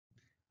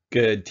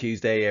Good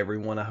Tuesday,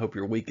 everyone. I hope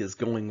your week is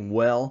going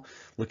well.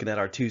 Looking at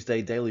our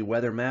Tuesday daily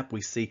weather map,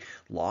 we see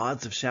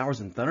lots of showers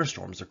and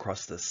thunderstorms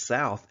across the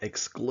south,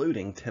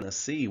 excluding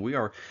Tennessee. We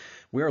are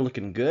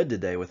looking good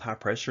today with high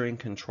pressure in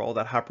control.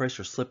 That high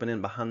pressure slipping in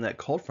behind that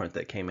cold front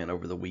that came in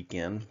over the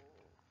weekend.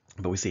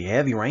 But we see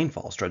heavy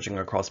rainfall stretching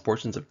across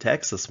portions of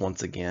Texas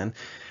once again,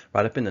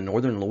 right up into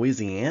northern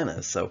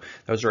Louisiana. So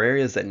those are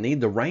areas that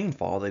need the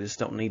rainfall. They just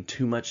don't need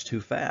too much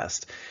too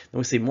fast. Then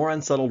we see more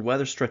unsettled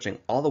weather stretching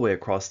all the way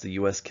across the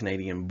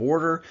U.S.-Canadian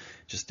border.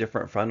 Just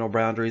different frontal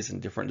boundaries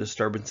and different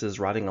disturbances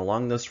riding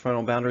along those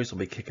frontal boundaries will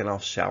be kicking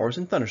off showers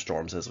and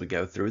thunderstorms as we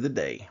go through the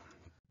day.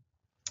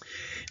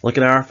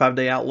 Looking at our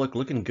 5-day outlook,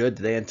 looking good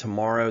today and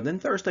tomorrow. Then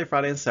Thursday,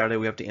 Friday, and Saturday,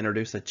 we have to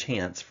introduce a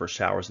chance for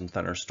showers and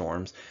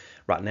thunderstorms.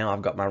 Right now,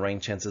 I've got my rain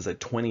chances at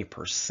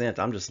 20%.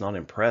 I'm just not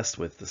impressed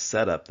with the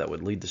setup that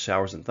would lead to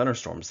showers and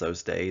thunderstorms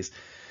those days.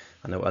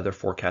 I know other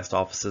forecast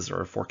offices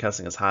are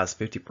forecasting as high as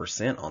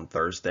 50% on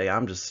Thursday.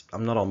 I'm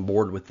not on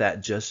board with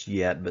that just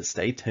yet, but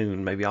stay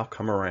tuned. Maybe I'll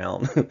come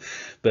around.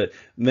 But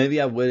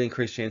maybe I would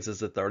increase chances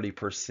to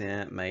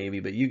 30%,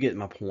 maybe, but you get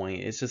my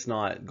point. It's just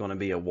not going to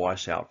be a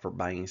washout for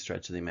by any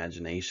stretch of the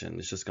imagination.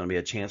 It's just going to be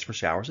a chance for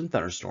showers and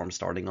thunderstorms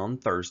starting on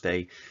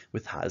Thursday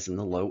with highs in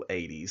the low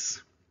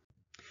 80s.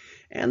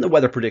 And the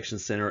Weather Prediction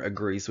Center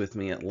agrees with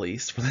me, at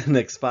least for the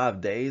next 5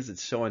 days.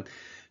 It's showing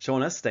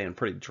us staying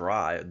pretty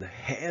dry. The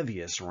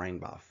heaviest rain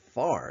by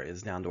far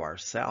is down to our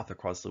south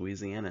across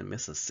Louisiana and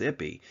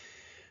Mississippi.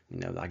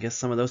 I guess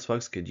some of those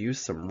folks could use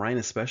some rain,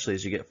 especially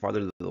as you get farther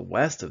to the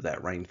west of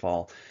that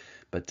rainfall.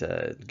 But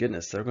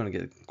goodness, they're going to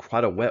get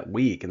quite a wet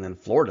week. And then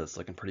Florida's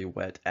looking pretty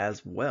wet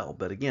as well.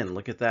 But again,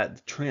 look at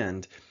that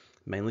trend,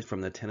 mainly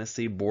from the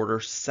Tennessee border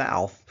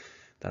south.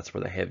 That's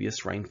where the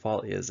heaviest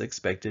rainfall is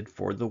expected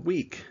for the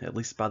week, at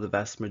least by the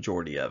vast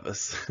majority of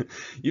us.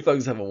 You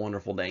folks have a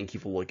wonderful day and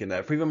keep looking at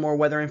it. For even more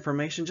weather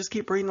information, just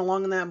keep reading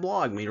along in that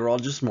blog,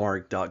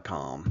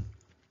 meteorologistmark.com.